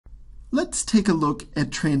Let's take a look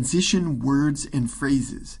at transition words and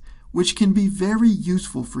phrases, which can be very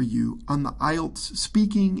useful for you on the IELTS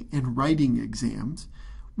speaking and writing exams,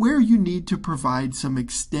 where you need to provide some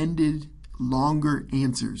extended, longer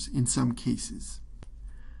answers in some cases.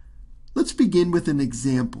 Let's begin with an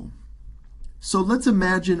example. So let's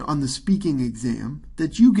imagine on the speaking exam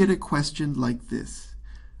that you get a question like this.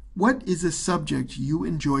 What is a subject you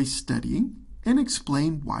enjoy studying, and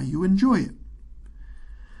explain why you enjoy it?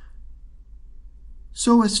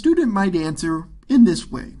 So a student might answer in this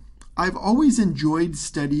way. I've always enjoyed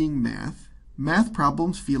studying math. Math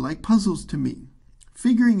problems feel like puzzles to me.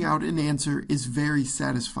 Figuring out an answer is very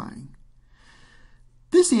satisfying.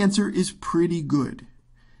 This answer is pretty good.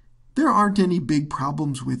 There aren't any big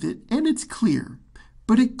problems with it, and it's clear,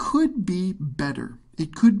 but it could be better.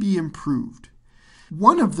 It could be improved.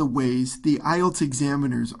 One of the ways the IELTS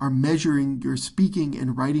examiners are measuring your speaking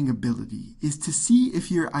and writing ability is to see if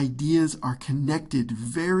your ideas are connected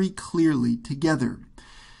very clearly together.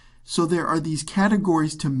 So there are these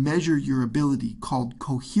categories to measure your ability called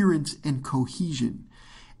coherence and cohesion.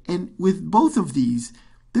 And with both of these,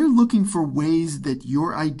 they're looking for ways that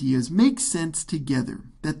your ideas make sense together,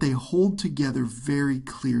 that they hold together very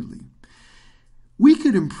clearly. We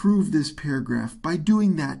could improve this paragraph by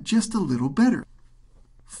doing that just a little better.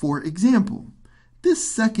 For example, this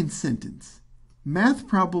second sentence, math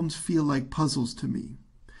problems feel like puzzles to me.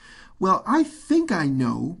 Well, I think I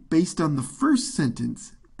know, based on the first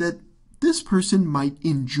sentence, that this person might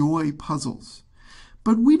enjoy puzzles.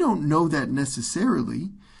 But we don't know that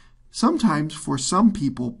necessarily. Sometimes, for some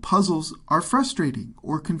people, puzzles are frustrating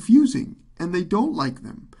or confusing, and they don't like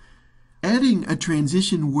them. Adding a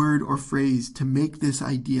transition word or phrase to make this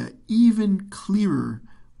idea even clearer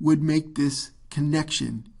would make this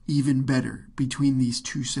connection even better between these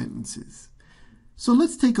two sentences. So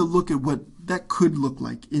let's take a look at what that could look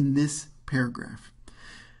like in this paragraph.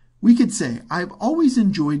 We could say, I've always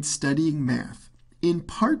enjoyed studying math, in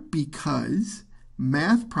part because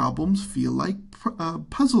math problems feel like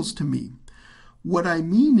puzzles to me. What I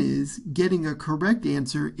mean is, getting a correct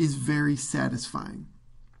answer is very satisfying.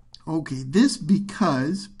 Okay, this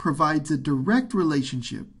because provides a direct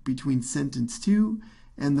relationship between sentence 2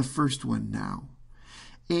 and the first one now.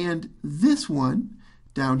 And this one,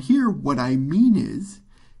 down here, what I mean is,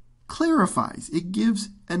 clarifies. It gives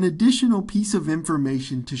an additional piece of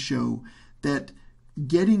information to show that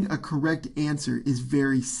getting a correct answer is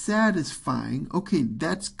very satisfying. Okay,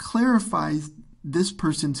 that clarifies this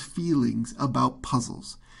person's feelings about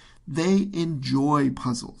puzzles. They enjoy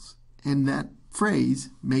puzzles, and that phrase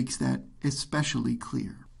makes that especially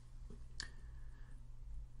clear.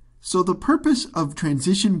 So the purpose of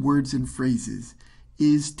transition words and phrases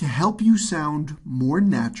is to help you sound more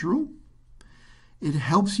natural. It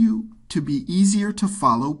helps you to be easier to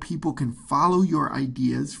follow. People can follow your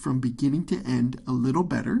ideas from beginning to end a little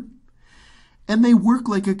better. And they work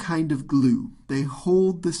like a kind of glue. They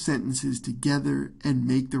hold the sentences together and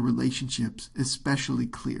make the relationships especially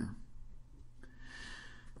clear.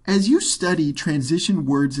 As you study transition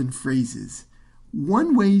words and phrases,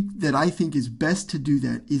 one way that I think is best to do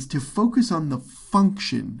that is to focus on the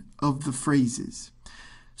function of the phrases.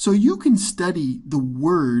 So you can study the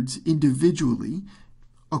words individually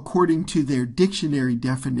according to their dictionary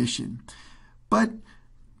definition. But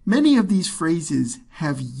many of these phrases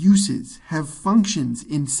have uses, have functions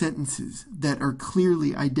in sentences that are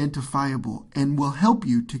clearly identifiable and will help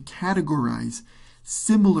you to categorize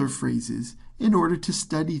similar phrases in order to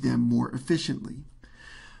study them more efficiently.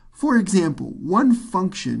 For example, one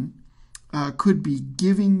function could be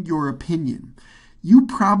giving your opinion. You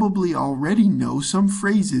probably already know some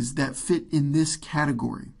phrases that fit in this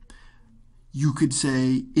category. You could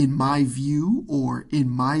say, in my view, or in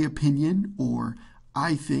my opinion, or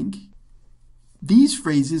I think. These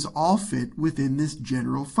phrases all fit within this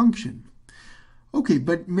general function. Okay,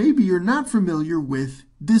 but maybe you're not familiar with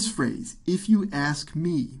this phrase, if you ask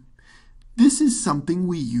me. This is something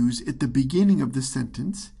we use at the beginning of the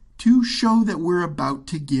sentence to show that we're about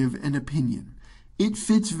to give an opinion. It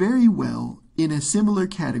fits very well in a similar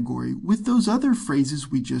category with those other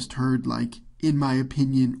phrases we just heard, like in my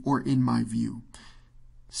opinion or in my view.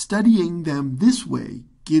 Studying them this way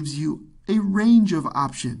gives you a range of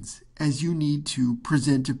options as you need to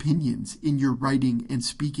present opinions in your writing and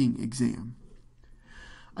speaking exam.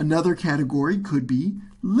 Another category could be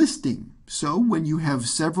listing. So when you have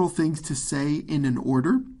several things to say in an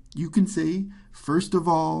order, you can say first of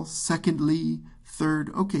all, secondly, third.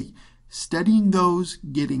 Okay, studying those,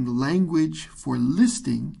 getting language for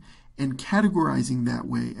listing, and categorizing that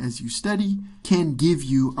way as you study can give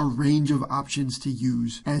you a range of options to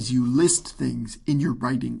use as you list things in your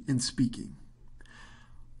writing and speaking.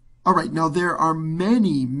 All right, now there are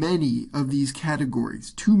many of these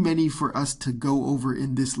categories, too many for us to go over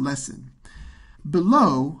in this lesson.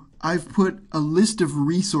 Below, I've put a list of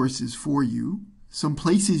resources for you, some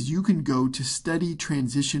places you can go to study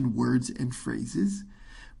transition words and phrases,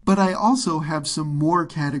 but I also have some more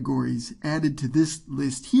categories added to this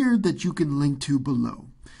list here that you can link to below.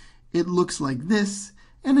 It looks like this,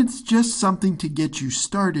 and it's just something to get you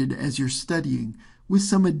started as you're studying with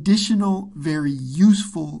some additional very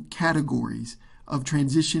useful categories of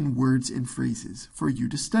transition words and phrases for you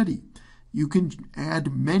to study. You can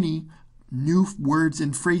add many new words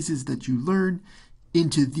and phrases that you learn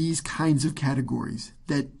into these kinds of categories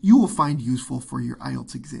that you will find useful for your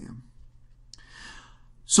IELTS exam.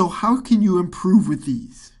 So how can you improve with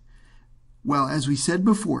these? Well, as we said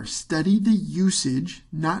before, study the usage,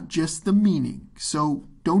 not just the meaning. So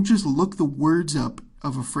don't just look the words up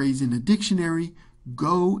of a phrase in a dictionary.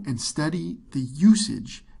 Go and study the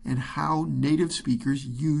usage and how native speakers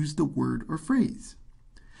use the word or phrase.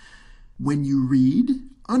 When you read,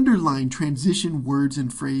 underline transition words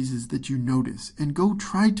and phrases that you notice and go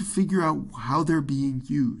try to figure out how they're being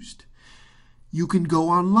used. You can go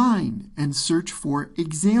online and search for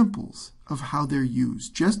examples of how they're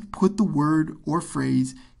used. Just put the word or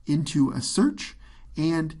phrase into a search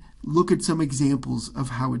and look at some examples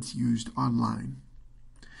of how it's used online.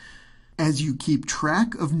 As you keep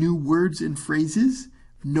track of new words and phrases,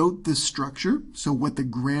 note the structure, so what the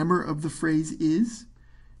grammar of the phrase is.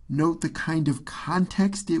 Note the kind of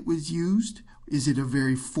context it was used. Is it a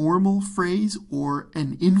very formal phrase or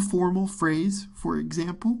an informal phrase, for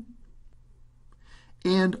example?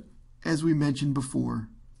 And as we mentioned before,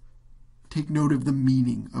 take note of the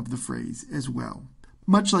meaning of the phrase as well,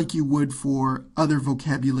 much like you would for other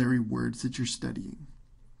vocabulary words that you're studying.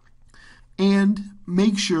 And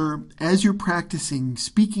make sure, as you're practicing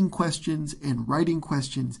speaking questions and writing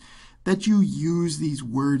questions, that you use these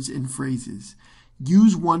words and phrases.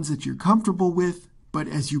 Use ones that you're comfortable with, but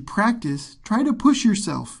as you practice, try to push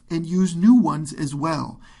yourself and use new ones as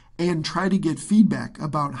well, and try to get feedback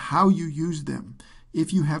about how you use them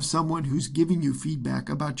if you have someone who's giving you feedback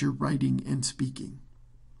about your writing and speaking.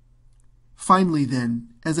 Finally then,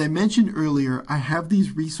 as I mentioned earlier, I have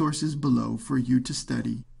these resources below for you to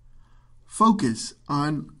study. Focus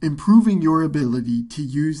on improving your ability to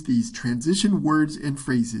use these transition words and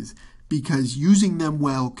phrases because using them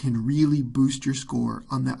well can really boost your score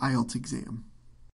on the IELTS exam.